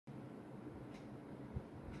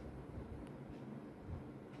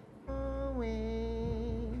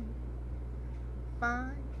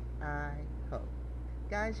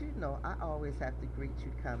guys, you know I always have to greet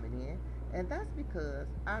you coming in, and that's because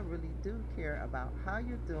I really do care about how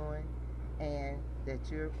you're doing and that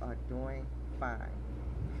you are doing fine.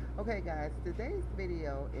 Okay guys, today's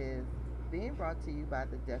video is being brought to you by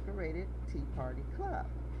the Decorated Tea Party Club,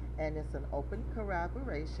 and it's an open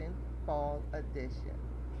collaboration fall edition.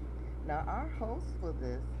 Now our host for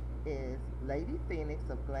this is Lady Phoenix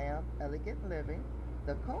of Glam Elegant Living.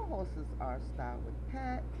 The co-hosts are Style with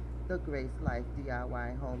Pat, The Grace Life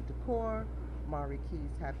DIY Home Decor, Mari Keys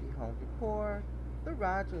Happy Home Decor, The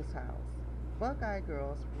Rodgers House, Buckeye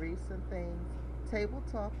Girls Wreaths and Things, Table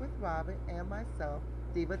Talk with Robin, and myself,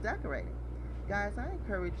 Diva Decorating. Guys, I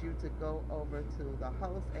encourage you to go over to the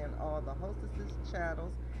host and all the hostesses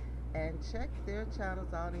channels and check their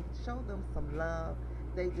channels out and show them some love.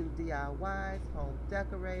 They do DIYs, home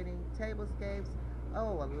decorating, tablescapes,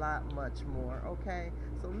 oh, a lot much more, okay?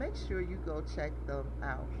 So make sure you go check them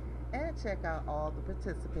out and check out all the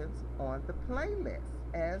participants on the playlist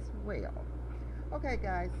as well. Okay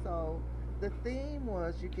guys, so the theme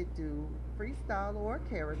was you could do freestyle or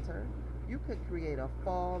character. You could create a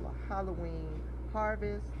fall, a Halloween,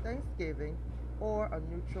 harvest, Thanksgiving, or a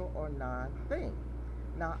neutral or non-theme.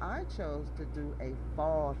 Now I chose to do a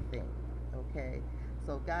fall theme, okay?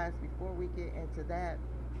 So guys, before we get into that,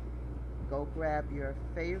 go grab your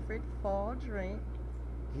favorite fall drink,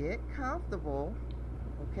 get comfortable,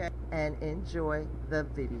 okay, and enjoy the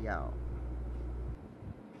video.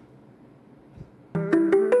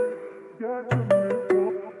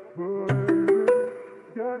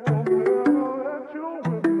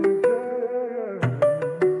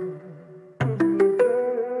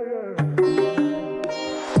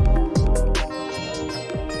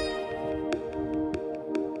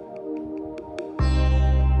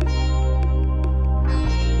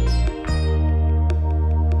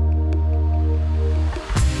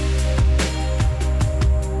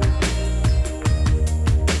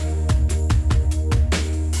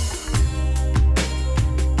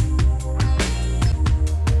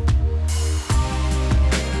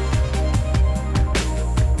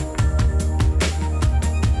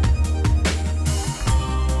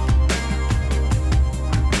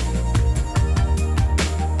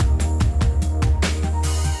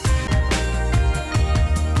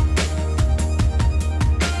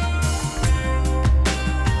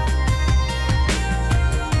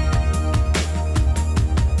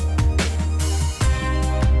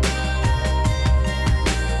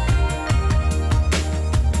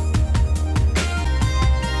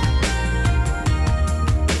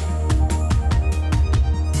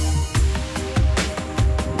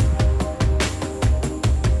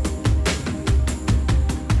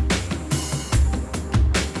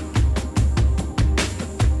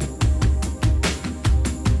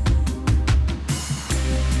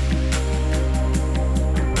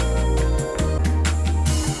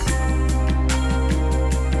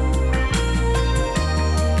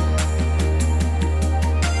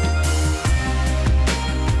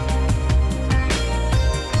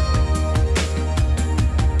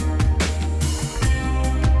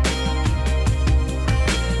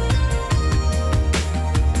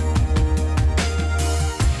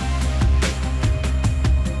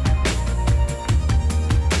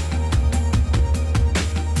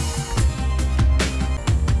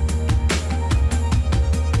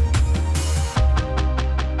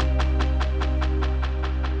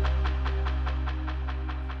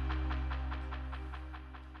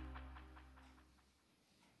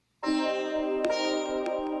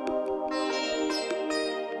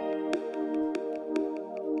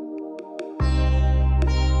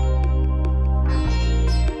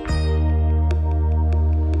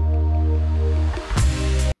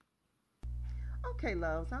 Okay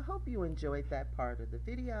loves, I hope you enjoyed that part of the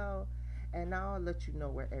video, and now I'll let you know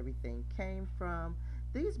where everything came from.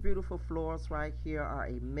 These beautiful florals right here are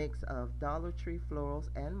a mix of Dollar Tree florals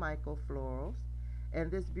and micro florals,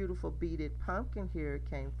 and this beautiful beaded pumpkin here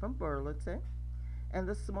came from Burlington, and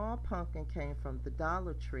the small pumpkin came from the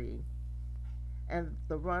Dollar Tree, and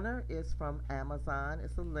the runner is from Amazon.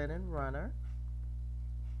 It's a linen runner,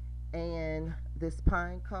 and this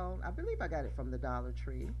pine cone, I believe I got it from the Dollar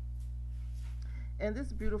Tree. And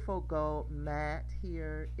this beautiful gold mat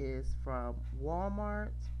here is from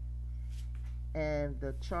Walmart. And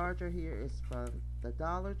the charger here is from the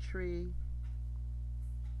Dollar Tree.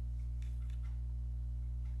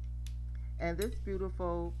 And this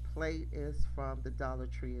beautiful plate is from the Dollar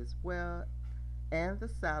Tree as well. And the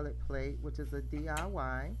salad plate, which is a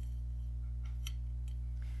DIY.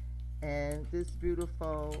 And this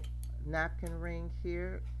beautiful napkin ring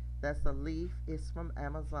here, that's a leaf, is from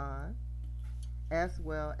Amazon, as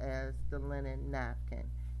well as the linen napkin.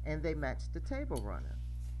 and they match the table runner.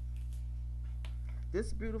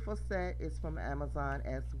 This beautiful set is from Amazon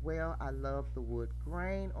as well. I love the wood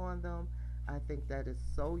grain on them. I think that is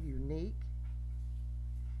so unique.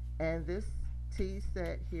 And this tea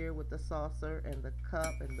set here with the saucer and the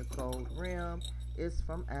cup and the gold rim is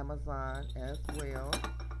from Amazon as well.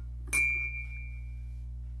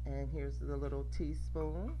 And here's the little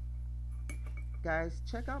teaspoon. Guys,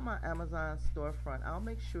 check out my Amazon storefront. I'll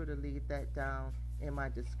make sure to leave that down in my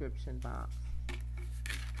description box.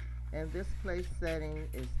 And this place setting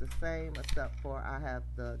is the same, except for I have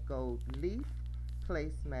the gold leaf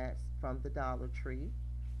placemats from the Dollar Tree,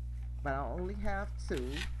 but I only have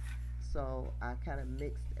two, so I kind of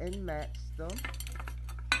mixed and matched them.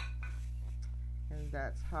 And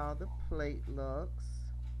that's how the plate looks.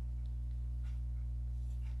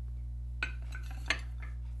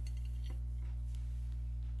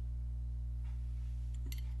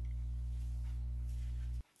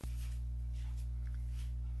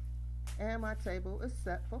 And my table is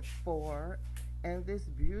set for 4. And this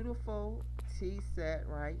beautiful tea set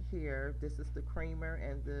right here, this is the creamer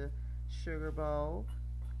and the sugar bowl,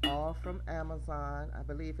 all from Amazon. I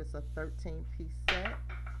believe it's a 13-piece set.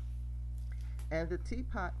 And the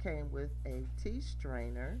teapot came with a tea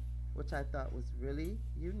strainer, which I thought was really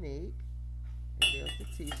unique. And there's the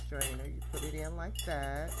tea strainer. You put it in like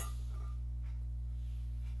that.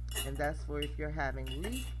 And that's for if you're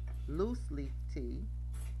having loose leaf tea.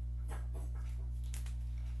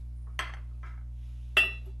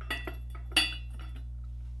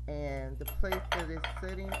 And the plate that it's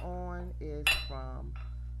sitting on is from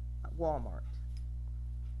Walmart.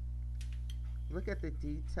 Look at the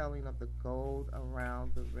detailing of the gold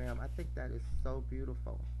around the rim. I think that is so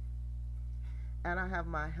beautiful. And I have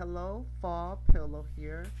my Hello Fall pillow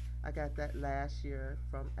here. I got that last year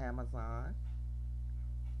from Amazon.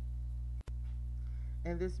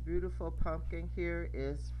 And this beautiful pumpkin here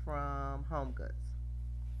is from HomeGoods.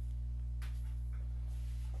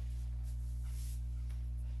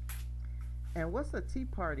 And what's a tea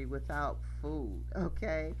party without food,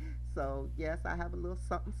 okay? So yes, I have a little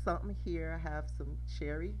something something here. I have some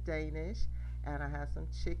cherry Danish, and I have some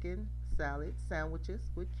chicken salad sandwiches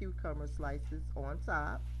with cucumber slices on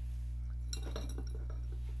top.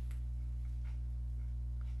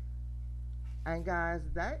 And guys,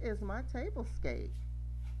 that is my tablescape.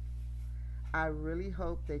 I really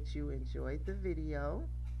hope that you enjoyed the video.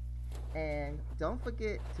 And don't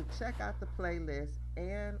forget to check out the playlist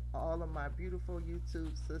and all of my beautiful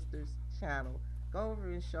YouTube sisters channel. Go over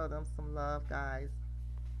and show them some love, guys.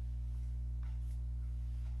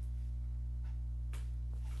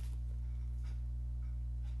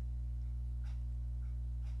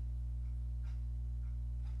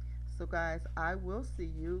 So guys, I will see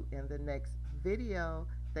you in the next video.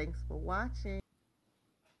 Thanks for watching.